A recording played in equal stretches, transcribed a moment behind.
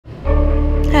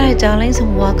Hi darlings,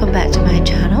 and welcome back to my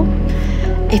channel.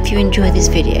 If you enjoy this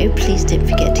video, please don't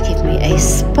forget to give me a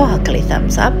sparkly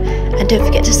thumbs up and don't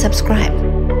forget to subscribe.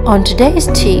 On today's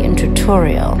tea and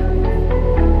tutorial,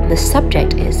 the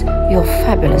subject is your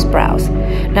fabulous brows.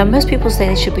 Now most people say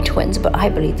they should be twins, but I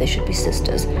believe they should be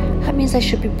sisters. That means they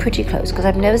should be pretty close because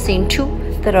I've never seen two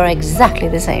that are exactly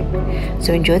the same.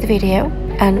 So enjoy the video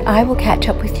and I will catch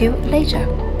up with you later.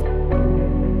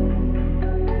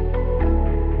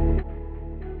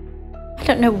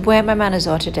 I don't know where my manners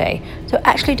are today. So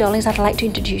actually, darlings, I'd like to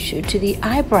introduce you to the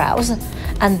eyebrows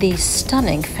and the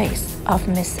stunning face of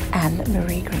Miss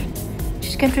Anne-Marie Green.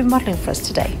 She's going to be modeling for us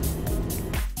today.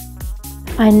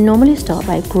 I normally start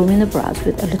by grooming the brows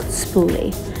with a little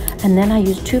spoolie, and then I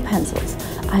use two pencils.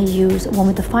 I use one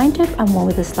with a fine tip and one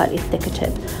with a slightly thicker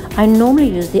tip. I normally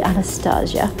use the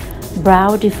Anastasia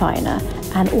Brow Definer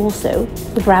and also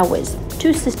the Brow Wiz,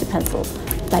 two sister pencils,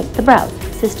 like the brows,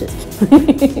 sisters.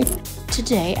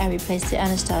 Today I replaced the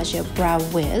Anastasia Brow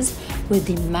Wiz with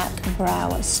the Matte Brow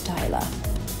Styler,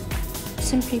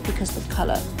 simply because the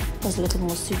colour was a little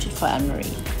more suited for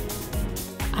Anne-Marie.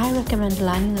 I recommend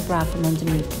lining the brow from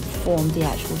underneath to form the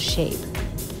actual shape.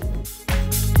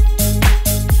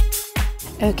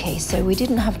 Okay, so we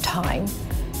didn't have time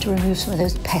to remove some of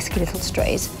those pesky little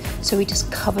strays, so we just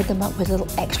covered them up with a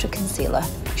little extra concealer.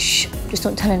 Shh, just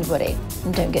don't tell anybody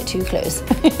and don't get too close.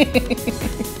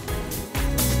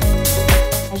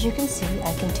 As you can see,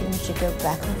 I continued to go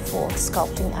back and forth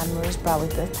sculpting Anne-Marie's brow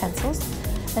with both pencils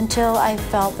until I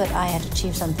felt that I had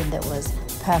achieved something that was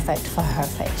perfect for her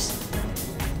face.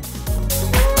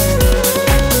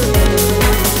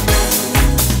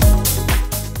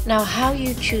 Now, how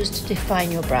you choose to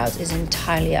define your brows is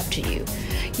entirely up to you.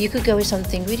 You could go with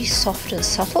something really soft and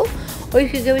subtle, or you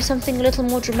could go with something a little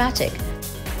more dramatic.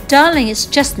 Darling, it's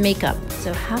just makeup,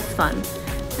 so have fun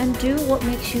and do what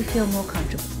makes you feel more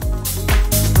comfortable.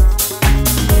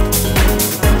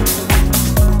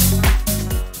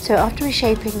 So after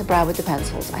reshaping the brow with the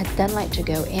pencils, I'd then like to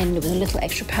go in with a little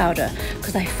extra powder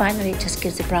because I find that it just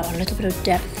gives the brow a little bit of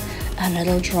depth and a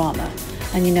little drama.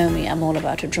 And you know me, I'm all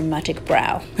about a dramatic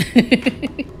brow.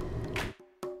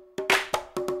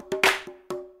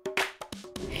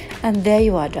 And there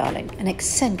you are, darling, an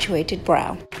accentuated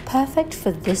brow. Perfect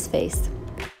for this face.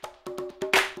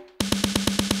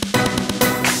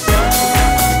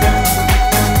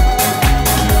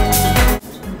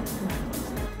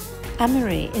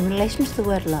 Anne-Marie, in relation to the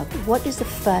word love, what is the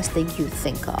first thing you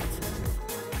think of?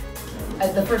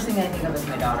 The first thing I think of is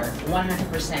my daughter,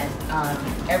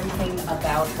 100%. Everything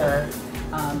about her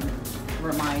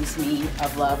reminds me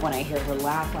of love. When I hear her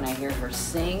laugh, when I hear her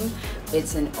sing,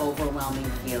 it's an overwhelming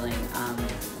feeling.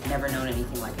 Never known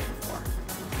anything like it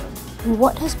before.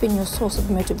 What has been your source of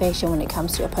motivation when it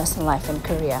comes to your personal life and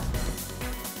career?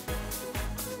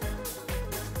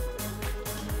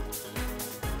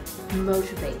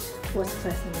 Motivate. What's the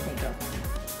first thing you think of?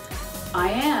 I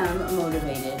am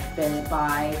motivated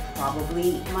by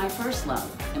probably my first love,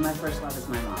 and my first love is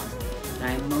my mom.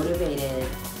 And I'm motivated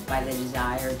by the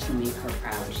desire to make her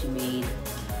proud. She made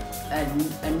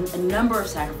a number of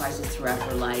sacrifices throughout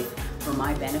her life for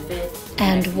my benefit.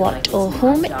 And what or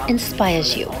whom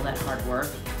inspires you? All that hard work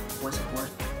was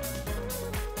worth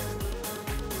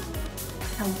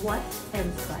it. And what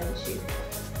inspires you?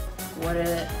 What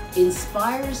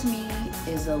inspires me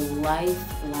is a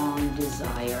lifelong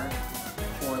desire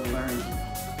for learning.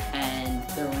 And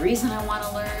the reason I want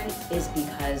to learn is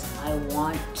because I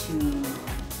want to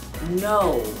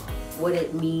know what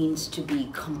it means to be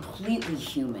completely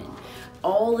human.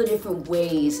 All the different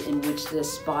ways in which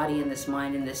this body and this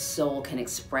mind and this soul can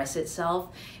express itself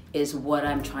is what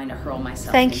I'm trying to hurl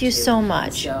myself into. Thank you so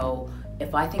much. So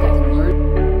if I think I can learn